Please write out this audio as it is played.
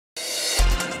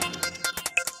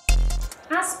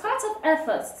As part of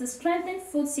efforts to strengthen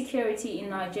food security in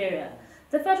Nigeria,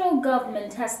 the federal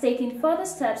government has taken further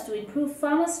steps to improve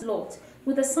farmers' lot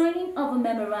with the signing of a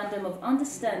Memorandum of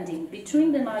Understanding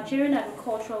between the Nigerian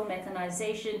Agricultural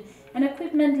Mechanization and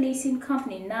Equipment Leasing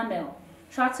Company Namel,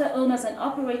 Tractor Owners and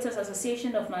Operators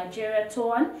Association of Nigeria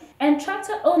 (TOAN), and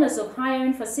Tractor Owners of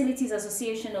Hiring Facilities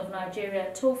Association of Nigeria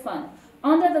 (TOFAN)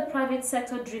 under the Private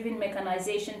Sector-Driven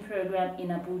Mechanization Program in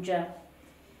Abuja.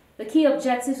 The key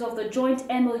objectives of the joint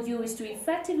MOU is to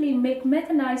effectively make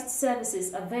mechanized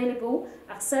services available,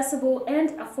 accessible and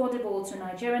affordable to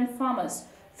Nigerian farmers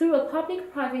through a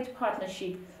public-private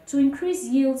partnership to increase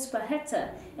yields per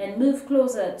hectare and move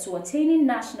closer to attaining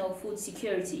national food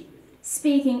security.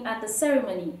 Speaking at the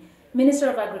ceremony, Minister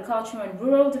of Agriculture and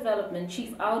Rural Development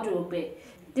Chief Audu Obe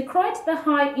decried the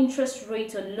high interest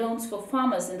rate on loans for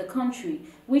farmers in the country,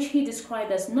 which he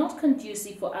described as not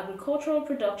conducive for agricultural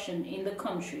production in the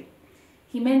country.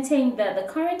 He maintained that the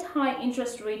current high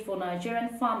interest rate for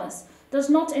Nigerian farmers does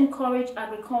not encourage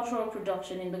agricultural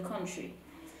production in the country.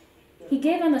 He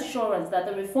gave an assurance that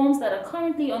the reforms that are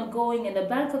currently ongoing in the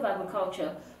Bank of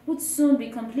Agriculture would soon be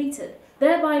completed,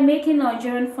 thereby making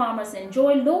Nigerian farmers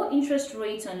enjoy low interest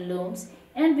rates on loans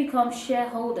and become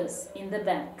shareholders in the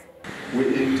bank. We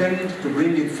intend to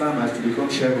bring in farmers to become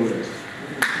shareholders.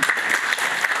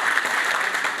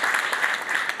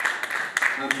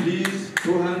 And please,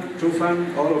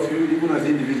 TOFAN, all of you, even as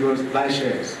individuals, buy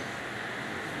shares.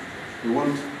 We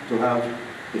want to have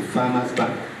a farmers'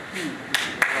 bank.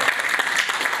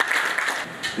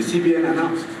 The CBN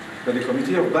announced that the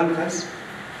Committee of Bankers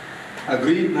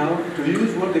agreed now to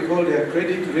use what they call their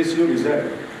credit ratio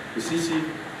reserve, the CC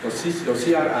or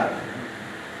CRR,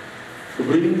 to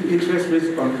bring interest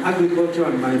rates on agriculture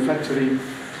and manufacturing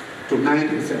to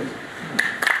 9%.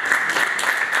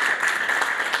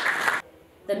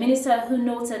 The minister, who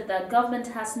noted that government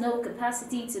has no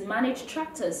capacity to manage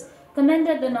tractors,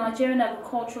 commended the Nigerian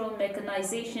Agricultural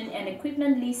Mechanization and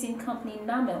Equipment Leasing Company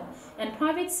Namel and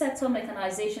private sector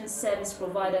mechanization service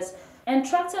providers and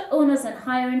Tractor Owners and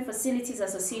Hiring Facilities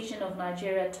Association of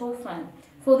Nigeria (TOFAN)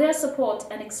 for their support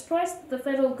and expressed the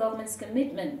federal government's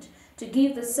commitment to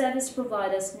give the service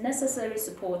providers necessary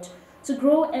support to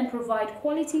grow and provide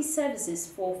quality services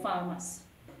for farmers.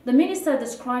 The minister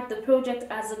described the project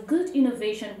as a good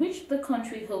innovation which the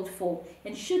country hoped for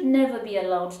and should never be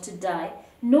allowed to die,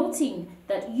 noting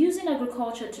that using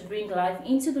agriculture to bring life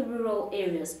into the rural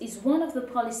areas is one of the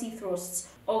policy thrusts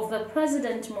of the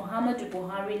President Muhammadu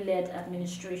Buhari-led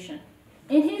administration.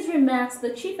 In his remarks,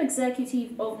 the Chief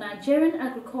Executive of Nigerian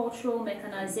Agricultural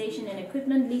Mechanization and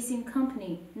Equipment Leasing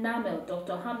Company, Namel,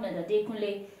 Dr. Hamad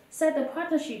Adekunle, said the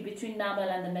partnership between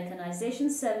Namel and the mechanization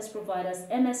service providers,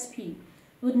 MSP,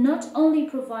 would not only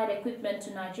provide equipment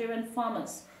to Nigerian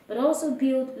farmers, but also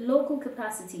build local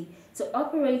capacity to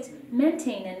operate,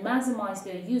 maintain and maximize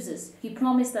their uses. He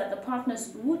promised that the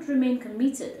partners would remain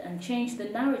committed and change the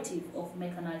narrative of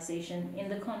mechanization in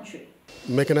the country.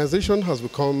 Mechanization has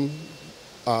become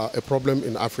a problem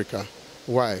in Africa.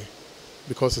 Why?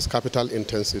 Because it's capital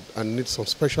intensive and needs some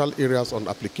special areas on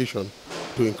application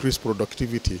to increase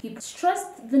productivity. He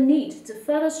stressed the need to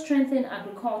further strengthen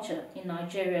agriculture in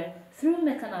Nigeria through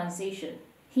mechanization.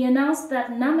 He announced that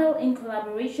Namel, in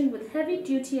collaboration with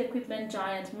heavy-duty equipment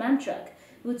giant Mantrac,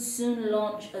 would soon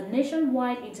launch a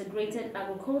nationwide integrated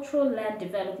agricultural land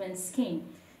development scheme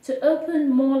to open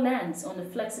more lands on a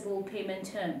flexible payment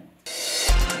term.